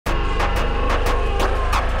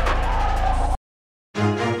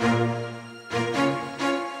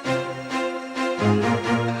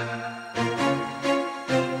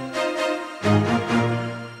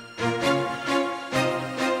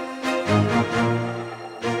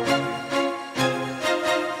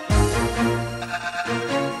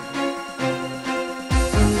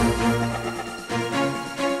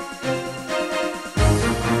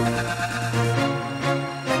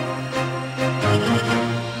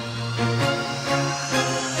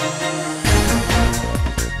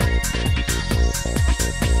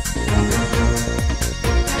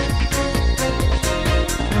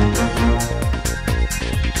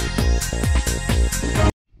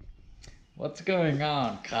What's going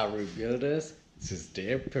on, car rebuilders? This is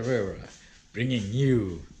Dave Pereira bringing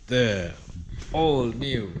you the all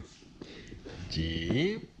new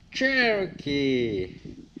Jeep Cherokee.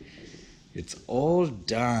 It's all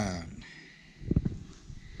done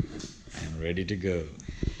and ready to go.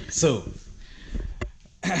 So,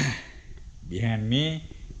 behind me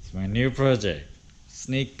is my new project,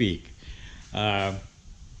 sneak peek.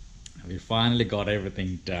 We finally got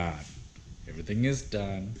everything done. Everything is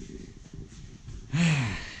done.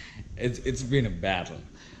 It's been a battle.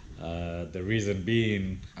 The reason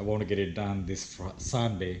being, I want to get it done this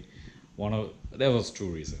Sunday. There was two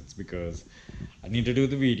reasons, because I need to do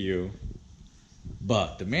the video,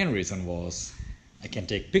 but the main reason was I can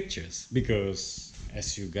take pictures, because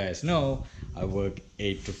as you guys know, I work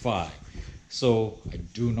 8 to 5, so I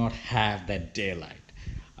do not have that daylight.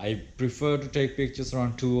 I prefer to take pictures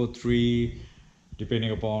around 2 or 3,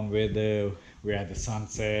 depending upon where the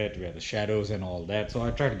sunset, where the shadows and all that. So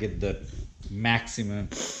I try to get the maximum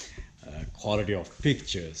quality of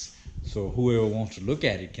pictures, so whoever wants to look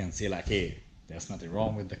at it can see like, hey, there's nothing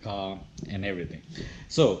wrong with the car and everything.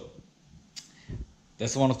 So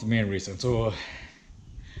that's one of the main reasons. So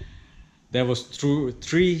there was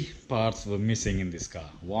three parts were missing in this car.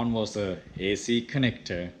 One was a AC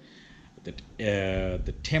connector,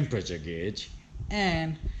 the temperature gauge,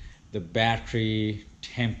 and the battery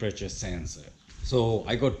temperature sensor. So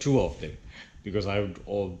I got two of them, because I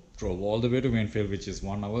drove all the way to Winfield, which is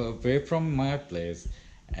 1 hour away from my place,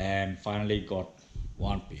 and finally got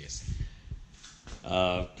one piece.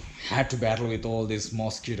 Had to battle with all these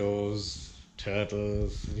mosquitoes,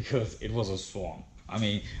 turtles, because it was a swamp. I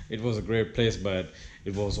mean, it was a great place, but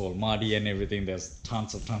it was all muddy and everything. There's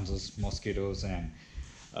tons of mosquitoes, and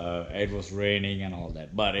it was raining and all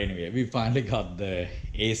that. But anyway, we finally got the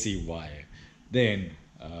AC wire. Then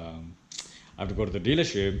I have to go to the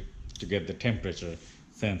dealership to get the temperature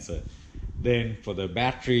sensor. Then for the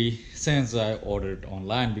battery sensor, I ordered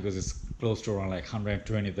online because it's close to around like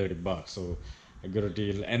 120-30 bucks. So I got a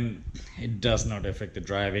deal, and it does not affect the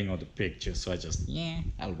driving or the pictures. So I just,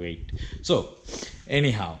 I'll wait. So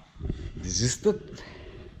anyhow, this is the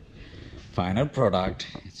final product.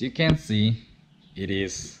 As you can see, it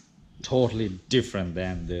is totally different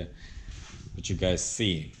than what you guys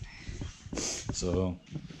see. So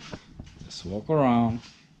let's walk around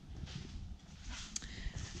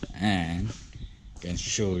and can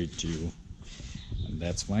show it to you. And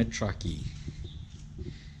that's my Cherokee.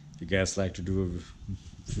 If you guys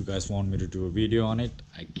if you guys want me to do a video on it,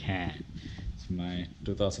 I can. It's my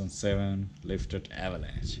 2007 lifted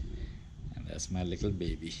Avalanche, and that's my little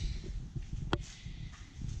baby.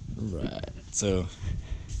 Right, so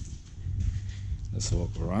let's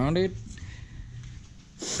walk around it.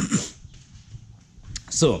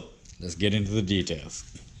 So let's get into the details.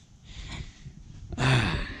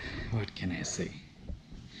 What can I say?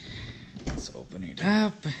 Let's open it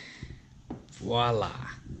up. Voila,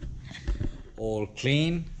 all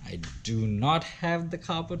clean. I do not have the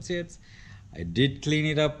carpets yet. I did clean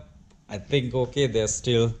it up. I think okay, there's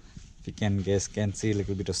still, if you can see a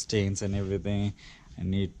little bit of stains and everything. I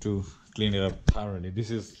need to clean it up thoroughly.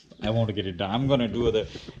 I want to get it done. I'm gonna do the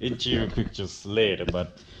interior pictures later,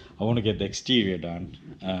 but I want to get the exterior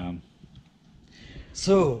done.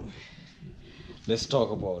 So let's talk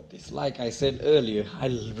about this. Like I said earlier, I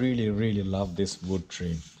really love this wood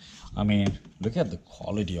trim. I mean, look at the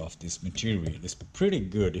quality of this material. It's pretty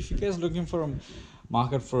good. If you guys looking for a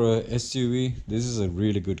market for a SUV, this is a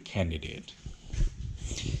really good candidate.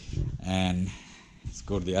 And let's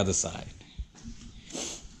go to the other side.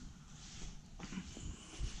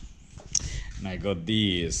 And I got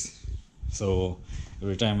these, so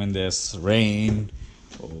every time when there's rain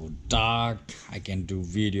or dark, I can do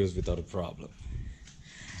videos without a problem.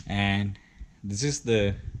 And this is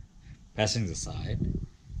the passenger side.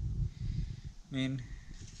 I mean,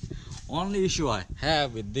 only issue I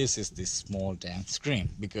have with this is this small damn screen,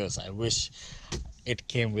 because I wish it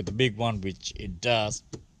came with a big one, which it does.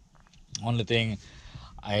 Only thing,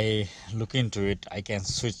 I look into it, I can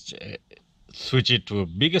switch it to a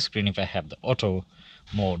bigger screen if I have the auto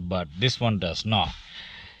mode, but this one does not.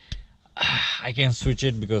 I can switch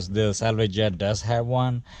it because the Salvage Jet does have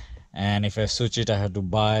one, and if I switch it, I have to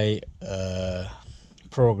buy a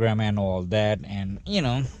program and all that, and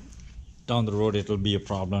down the road it will be a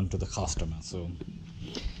problem to the customer. So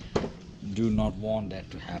do not want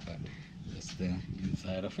that to happen. That's the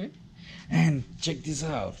inside of it. And check this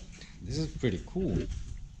out. This is pretty cool.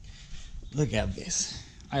 Look at this.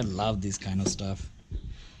 I love this kind of stuff.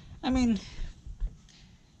 I mean,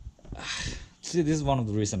 Actually, this is one of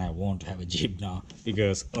the reasons I want to have a Jeep now,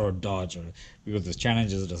 because, or a Dodge, or because the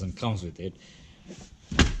challenges doesn't comes with it,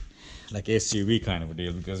 like SUV kind of a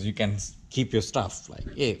deal, because you can keep your stuff, like,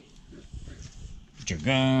 yeah, put your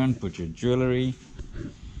gun, put your jewelry.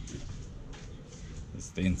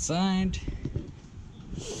 It's the inside.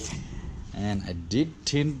 And I did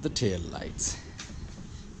tint the tail lights.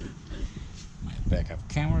 My backup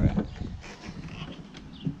camera.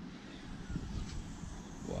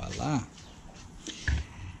 Voila.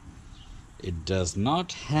 It does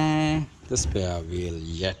not have the spare wheel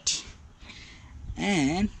yet.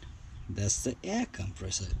 And that's the air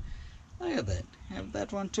compressor. Look at that. I have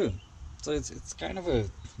that one too. So it's kind of a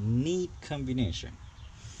neat combination.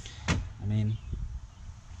 I mean,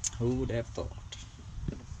 who would have thought?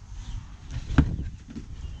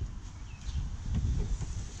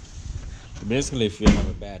 Basically, if you have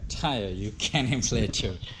a bad tire, you can inflate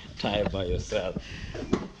your tire by yourself.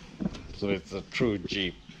 So it's a true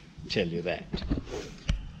Jeep, tell you that.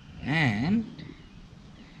 And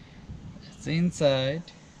it's inside,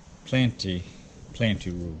 plenty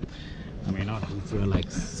room. I mean, not if you're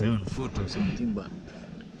like 7 foot or something, but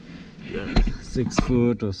you're 6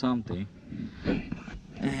 foot or something.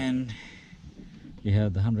 And you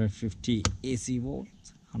have the 150 AC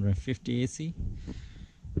volts, 150 AC.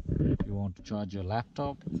 You want to charge your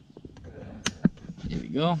laptop, here we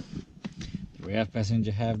go. The rear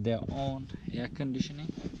passenger have their own air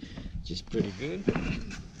conditioning, which is pretty good.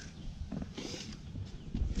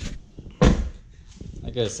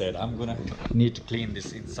 Like I said, I'm gonna need to clean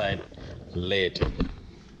this inside later.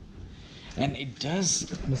 And it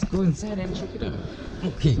does, let's go inside and check it out.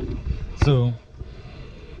 Okay, so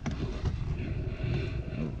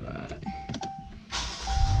alright.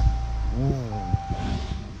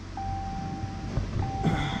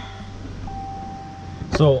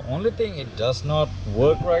 So only thing it does not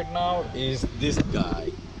work right now is this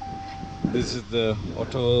guy. This is the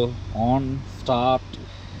auto on start,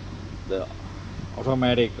 the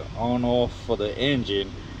automatic on off for the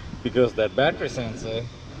engine, because that battery sensor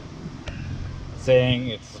saying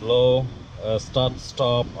it's low, start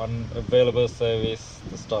stop, unavailable service,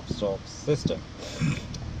 the stop system.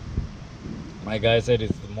 My guy said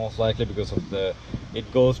it's most likely because of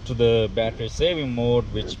it goes to the battery saving mode,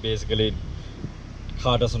 which basically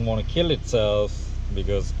car doesn't want to kill itself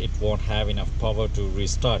because it won't have enough power to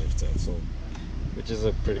restart itself, so which is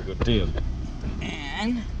a pretty good deal.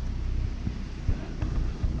 And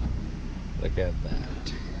look at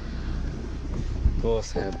that. Of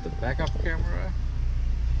course, have the backup camera.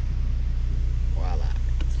 Voila.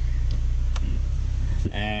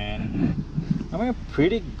 And I mean, a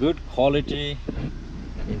pretty good quality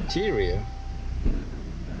interior.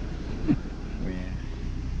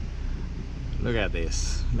 Look at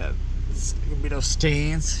this. That's a bit of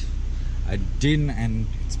stains. I didn't, and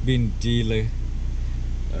it's been dealer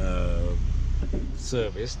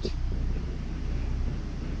serviced.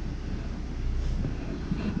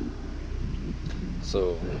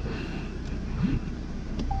 So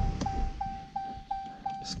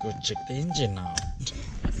let's go check the engine out.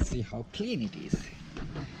 Let's see how clean it is.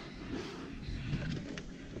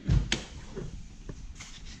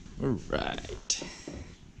 All right.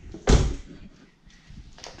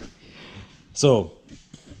 So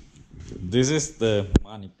this is the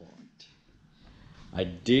money point. I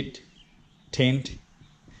did tint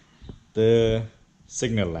the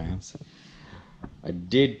signal lamps. I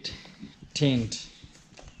did tint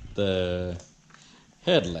the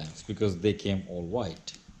headlamps because they came all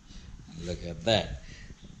white. And look at that.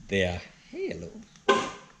 They are halo.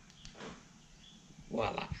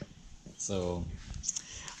 Voila. So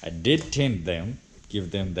I did tint them,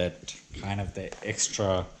 give them that kind of the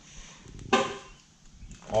extra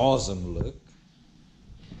awesome look.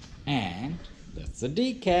 And that's the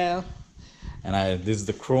decal. And this is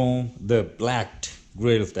the chrome, the black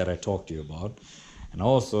grills that I talked to you about. And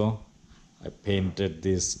also I painted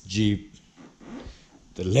this Jeep,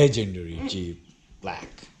 the legendary Jeep,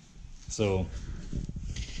 black. So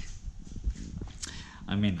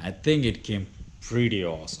I mean, I think it came pretty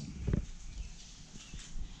awesome.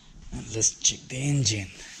 And let's check the engine.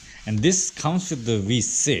 And this comes with the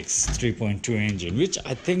V6 3.2 engine, which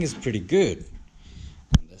I think is pretty good.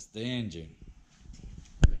 And that's the engine.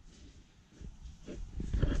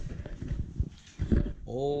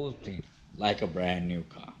 All clean, like a brand new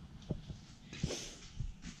car.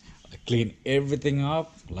 I clean everything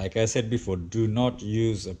up. Like I said before, do not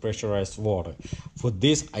use a pressurized water. For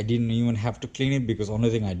this, I didn't even have to clean it, because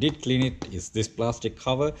only thing I did clean it is this plastic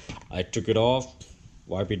cover. I took it off,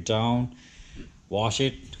 wipe it down, wash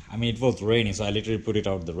it. I mean, it was raining, so I literally put it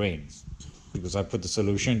out the rain, because I put the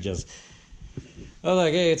solution, just I was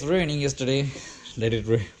like, hey, it's raining yesterday. Let it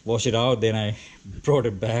wash it out. Then I brought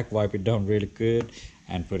it back, wipe it down really good,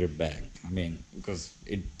 and put it back. I mean, because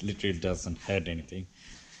it literally doesn't hurt anything.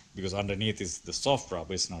 Because underneath is the soft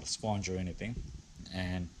rubber, it's not a sponge or anything.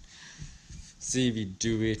 And see, we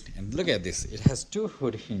do it, and look at this. It has two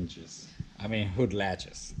hood hinges. I mean, hood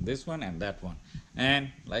latches. This one and that one.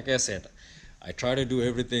 And like I said, I try to do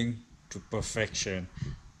everything to perfection.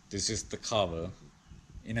 This is the cover,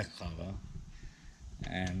 inner cover,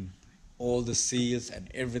 and all the seals and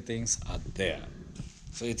everything's are there.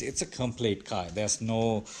 So it's a complete car.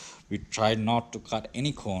 We try not to cut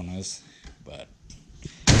any corners, but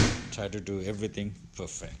try to do everything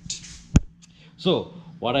perfect. So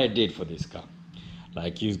what I did for this car,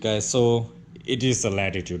 like you guys saw, it is a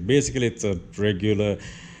Latitude. Basically it's a regular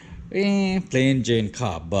plain Jane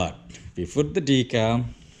car, but we put the decal,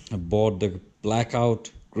 I bought the blackout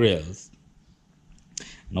grills,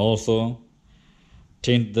 and also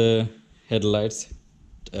tint the headlights,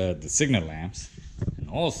 the signal lamps, and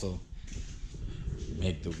also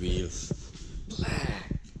make the wheels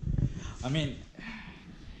black. I mean,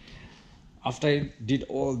 after I did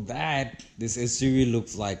all that, this SUV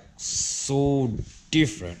looks like so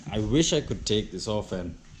different. I wish I could take this off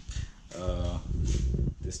and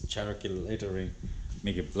this Cherokee lettering,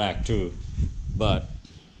 make it black too, but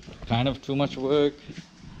kind of too much work.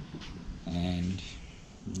 And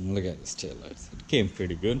look at this taillights. It came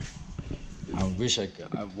pretty good. I wish I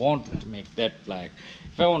could. I wanted to make that black.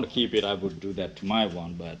 If I want to keep it, I would do that to my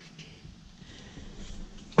one, but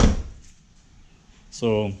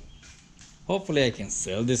so hopefully I can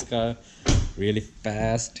sell this car really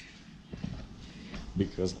fast,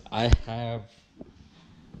 because I have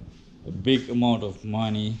a big amount of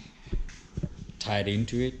money tied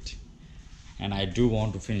into it, and I do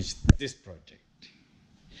want to finish this project.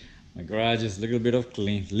 My garage is little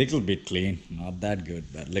bit clean, not that good,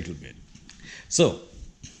 but little bit. So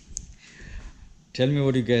tell me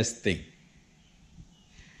what you guys think.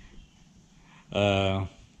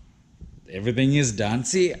 Everything is done.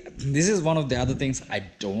 See, this is one of the other things I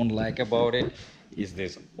don't like about it, is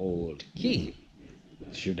this old key.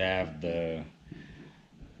 Should have the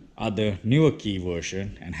other newer key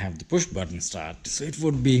version and have the push button start. So it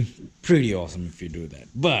would be pretty awesome if you do that.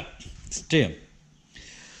 But still,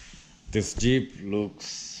 this Jeep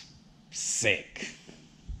looks sick.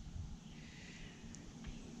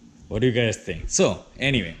 What do you guys think? So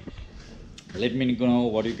anyway, let me know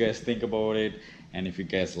what you guys think about it, and if you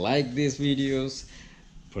guys like these videos,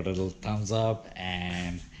 put a little thumbs up,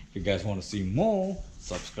 and if you guys want to see more,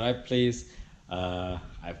 subscribe please. I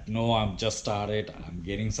know I'm just started, I'm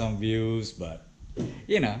getting some views, but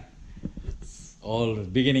you know, all the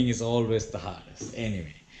beginning is always the hardest.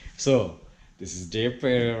 Anyway, so this is Dave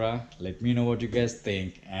Pereira. Let me know what you guys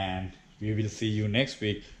think, and we will see you next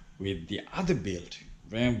week with the other build.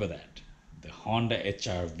 Remember that, the Honda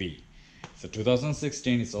HR-V. So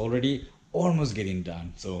 2016 is already almost getting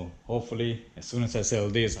done. So hopefully as soon as I sell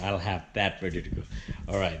this, I'll have that ready to go.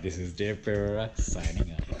 Alright, this is Dave Pereira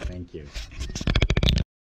signing out. Thank you.